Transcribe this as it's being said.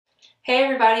Hey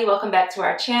everybody, welcome back to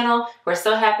our channel. We're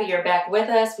so happy you're back with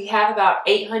us. We have about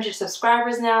 800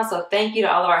 subscribers now, so thank you to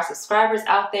all of our subscribers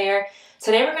out there.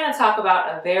 Today we're going to talk about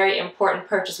a very important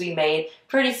purchase we made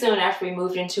pretty soon after we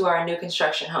moved into our new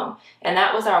construction home. And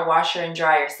that was our washer and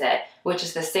dryer set, which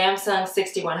is the Samsung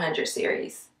 6100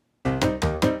 series.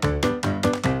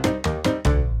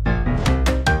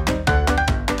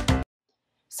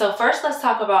 So first, let's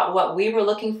talk about what we were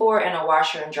looking for in a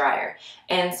washer and dryer.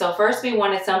 And so first we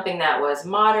wanted something that was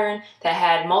modern, that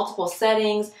had multiple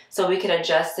settings, so we could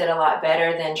adjust it a lot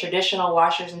better than traditional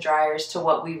washers and dryers to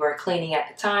what we were cleaning at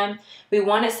the time. We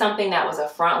wanted something that was a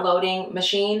front-loading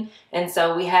machine, and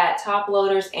so we had top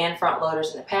loaders and front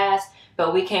loaders in the past,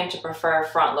 but we came to prefer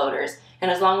front loaders. And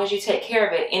as long as you take care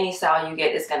of it, any style you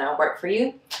get is going to work for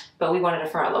you, but we wanted a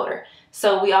front loader.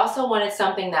 So we also wanted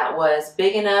something that was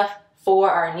big enough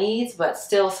for our needs, but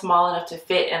still small enough to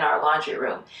fit in our laundry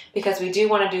room, because we do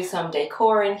want to do some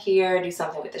decor in here, do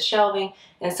something with the shelving,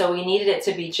 and so we needed it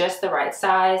to be just the right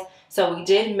size. So we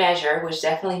did measure, which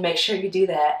definitely make sure you do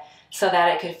that, so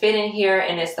that it could fit in here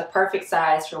and it's the perfect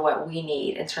size for what we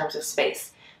need in terms of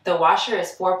space. The washer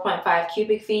is 4.5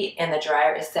 cubic feet and the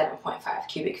dryer is 7.5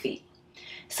 cubic feet.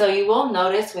 So you will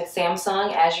notice with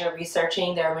Samsung, as you're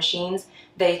researching their machines,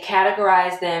 they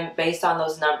categorize them based on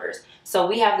those numbers. So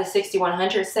we have the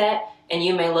 6100 set, and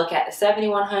you may look at the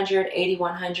 7100,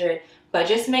 8100, but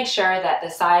just make sure that the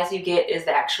size you get is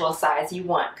the actual size you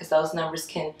want, because those numbers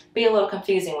can be a little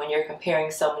confusing when you're comparing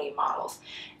so many models.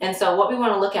 And so what we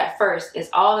want to look at first is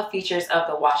all the features of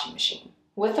the washing machine.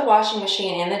 With the washing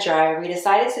machine and the dryer, we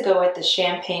decided to go with the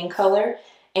champagne color,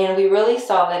 and we really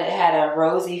saw that it had a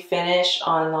rosy finish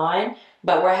online,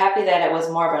 but we're happy that it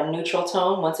was more of a neutral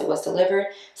tone once it was delivered.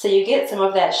 So you get some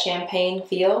of that champagne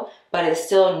feel, but it's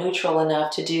still neutral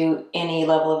enough to do any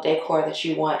level of decor that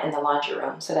you want in the laundry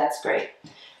room. So that's great.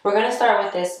 We're going to start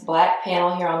with this black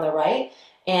panel here on the right,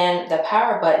 and the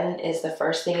power button is the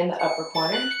first thing in the upper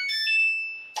corner.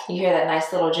 You hear that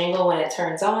nice little jingle when it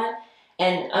turns on,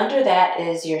 and under that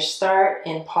is your start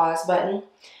and pause button.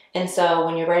 And so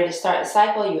when you're ready to start the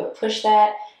cycle, you would push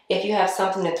that. If you have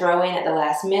something to throw in at the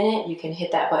last minute, you can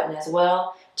hit that button as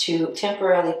well to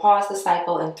temporarily pause the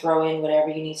cycle and throw in whatever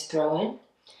you need to throw in.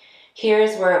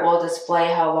 Here's where it will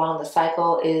display how long the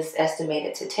cycle is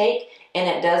estimated to take, and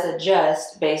it does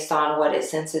adjust based on what it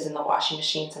senses in the washing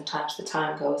machine. Sometimes the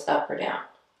time goes up or down.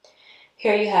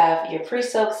 Here you have your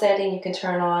pre-soak setting you can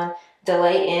turn on.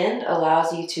 Delay end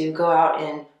allows you to go out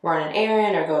and run an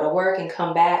errand or go to work and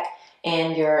come back,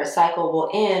 and your cycle will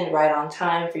end right on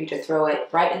time for you to throw it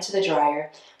right into the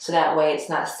dryer, so that way it's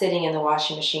not sitting in the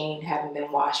washing machine having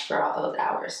been washed for all those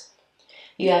hours.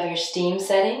 You have your steam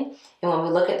setting, and when we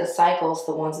look at the cycles,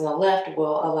 the ones on the left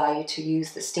will allow you to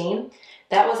use the steam.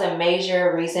 That was a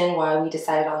major reason why we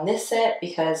decided on this set,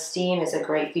 because steam is a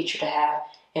great feature to have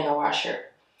in a washer.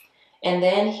 And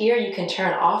then here you can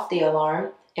turn off the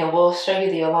alarm, and we'll show you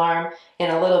the alarm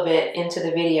in a little bit into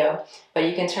the video, but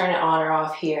you can turn it on or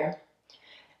off here.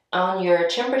 On your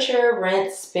temperature,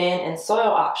 rinse, spin, and soil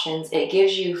options, it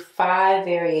gives you 5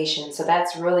 variations, so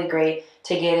that's really great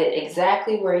to get it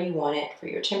exactly where you want it for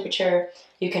your temperature.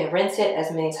 You can rinse it as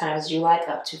many times as you like,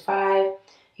 up to 5.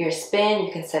 Your spin,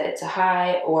 you can set it to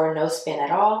high or no spin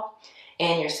at all,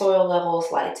 and your soil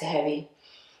levels, light to heavy.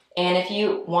 And if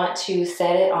you want to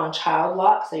set it on child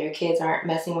lock so your kids aren't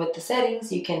messing with the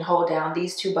settings, you can hold down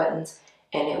these 2 buttons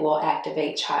and it will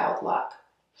activate child lock.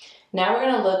 Now we're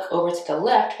going to look over to the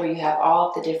left where you have all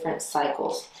of the different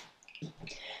cycles.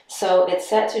 So it's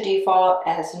set to default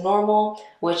as normal,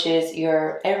 which is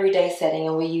your everyday setting,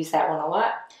 and we use that one a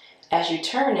lot. As you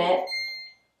turn it,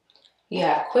 you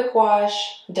have quick wash,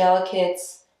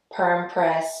 delicates, perm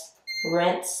press,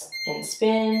 rinse and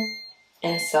spin,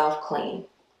 and self clean.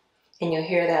 And you'll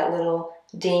hear that little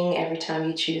ding every time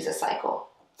you choose a cycle.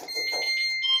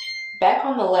 Back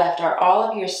on the left are all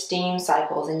of your steam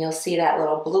cycles, and you'll see that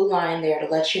little blue line there to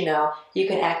let you know you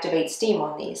can activate steam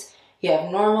on these. You have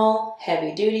normal,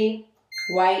 heavy duty,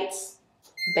 whites,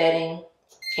 bedding,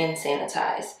 and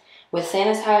sanitize. With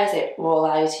sanitize, it will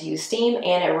allow you to use steam,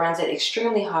 and it runs it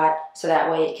extremely hot, so that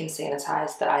way it can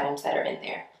sanitize the items that are in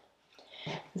there.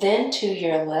 Then to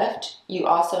your left, you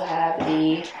also have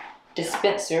the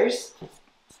dispensers.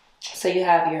 So you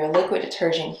have your liquid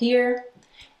detergent here,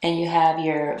 and you have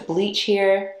your bleach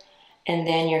here, and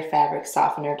then your fabric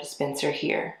softener dispenser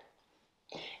here.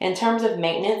 In terms of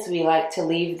maintenance, we like to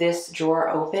leave this drawer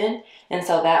open, and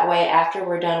so that way after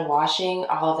we're done washing,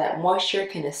 all of that moisture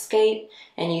can escape,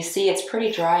 and you see it's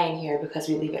pretty dry in here because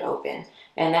we leave it open,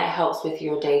 and that helps with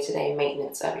your day-to-day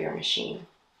maintenance of your machine.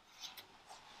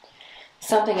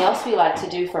 Something else we like to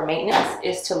do for maintenance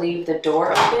is to leave the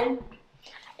door open.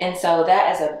 And so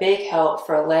that is a big help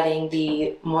for letting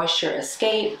the moisture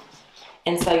escape.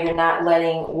 And so you're not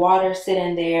letting water sit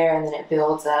in there and then it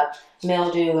builds up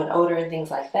mildew and odor and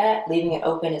things like that. Leaving it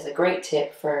open is a great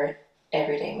tip for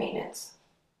everyday maintenance.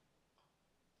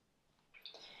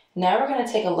 Now we're going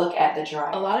to take a look at the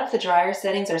dryer. A lot of the dryer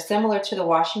settings are similar to the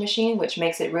washing machine, which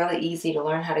makes it really easy to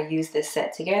learn how to use this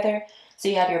set together. So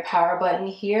you have your power button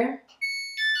here.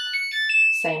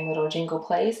 Same little jingle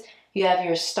plays. You have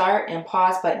your start and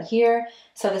pause button here.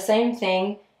 So the same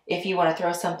thing, if you want to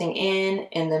throw something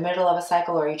in the middle of a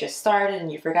cycle, or you just started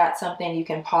and you forgot something, you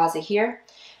can pause it here.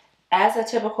 As a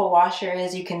typical washer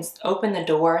is, you can open the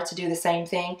door to do the same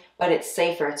thing, but it's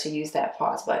safer to use that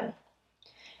pause button.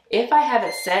 If I have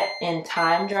it set in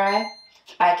time dry,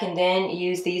 I can then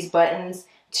use these buttons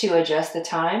to adjust the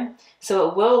time. So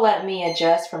it will let me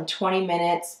adjust from 20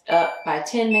 minutes up by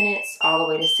 10 minutes all the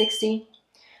way to 60.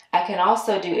 I can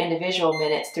also do individual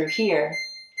minutes through here,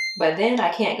 but then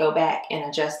I can't go back and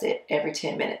adjust it every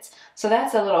 10 minutes. So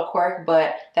that's a little quirk,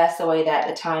 but that's the way that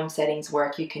the time settings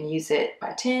work. You can use it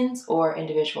by tens or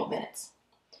individual minutes.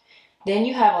 Then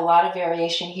you have a lot of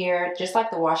variation here, just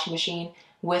like the washing machine,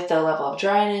 with the level of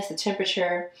dryness, the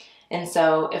temperature. And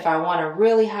so if I want a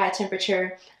really high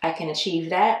temperature, I can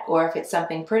achieve that. Or if it's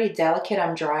something pretty delicate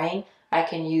I'm drying, I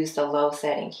can use the low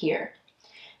setting here.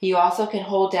 You also can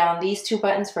hold down these two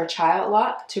buttons for child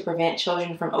lock to prevent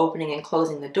children from opening and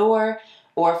closing the door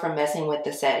or from messing with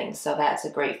the settings. So that's a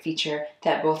great feature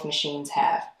that both machines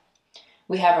have.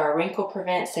 We have our wrinkle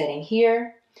prevent setting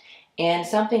here. And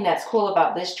something that's cool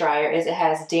about this dryer is it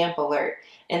has damp alert.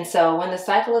 And so when the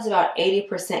cycle is about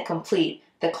 80% complete,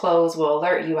 the clothes will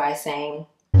alert you by saying,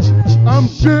 "I'm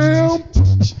damp,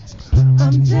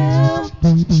 I'm damp,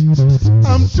 I'm damp,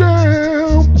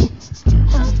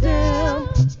 I'm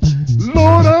damp,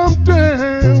 Lord, I'm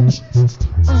damp,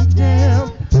 I'm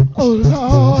damp, oh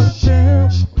Lord,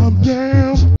 damp, I'm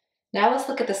damp." Now let's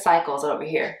look at the cycles over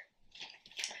here.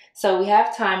 So we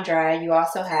have time dry. You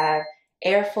also have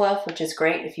air fluff, which is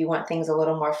great if you want things a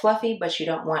little more fluffy, but you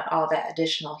don't want all that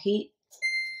additional heat.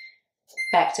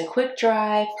 Back to quick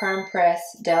dry, perm press,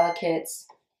 delicates.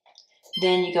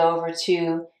 Then you go over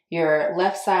to your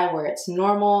left side where it's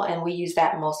normal, and we use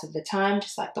that most of the time,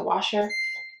 just like the washer.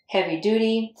 Heavy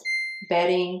duty,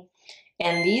 bedding,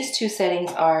 and these two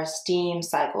settings are steam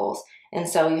cycles. And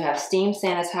so you have steam,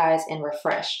 sanitize, and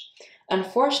refresh.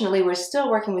 Unfortunately, we're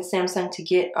still working with Samsung to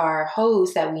get our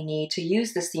hose that we need to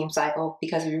use the steam cycle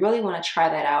because we really want to try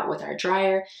that out with our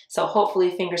dryer. So hopefully,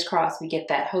 fingers crossed, we get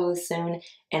that hose soon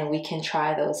and we can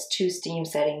try those two steam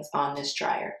settings on this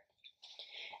dryer.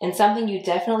 And something you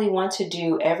definitely want to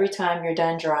do every time you're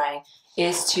done drying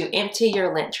is to empty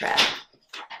your lint trap.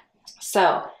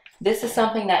 So this is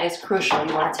something that is crucial.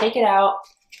 You want to take it out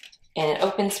and it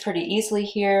opens pretty easily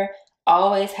here.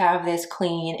 Always have this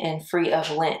clean and free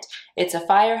of lint. It's a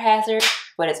fire hazard,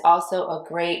 but it's also a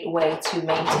great way to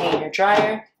maintain your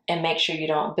dryer and make sure you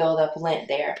don't build up lint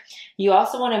there. You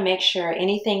also want to make sure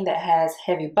anything that has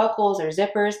heavy buckles or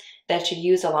zippers that you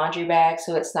use a laundry bag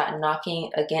so it's not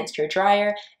knocking against your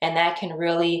dryer, and that can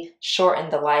really shorten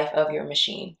the life of your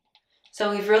machine. So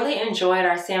we've really enjoyed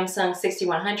our Samsung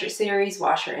 6100 series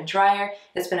washer and dryer.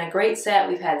 It's been a great set.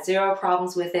 We've had zero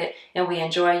problems with it, and we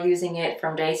enjoy using it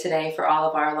from day to day for all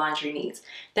of our laundry needs.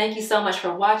 Thank you so much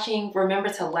for watching. Remember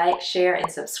to like, share,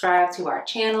 and subscribe to our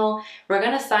channel. We're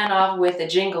going to sign off with the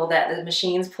jingle that the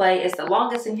machines play. It's the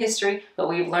longest in history, but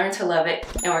we've learned to love it,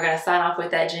 and we're going to sign off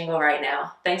with that jingle right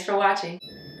now. Thanks for watching.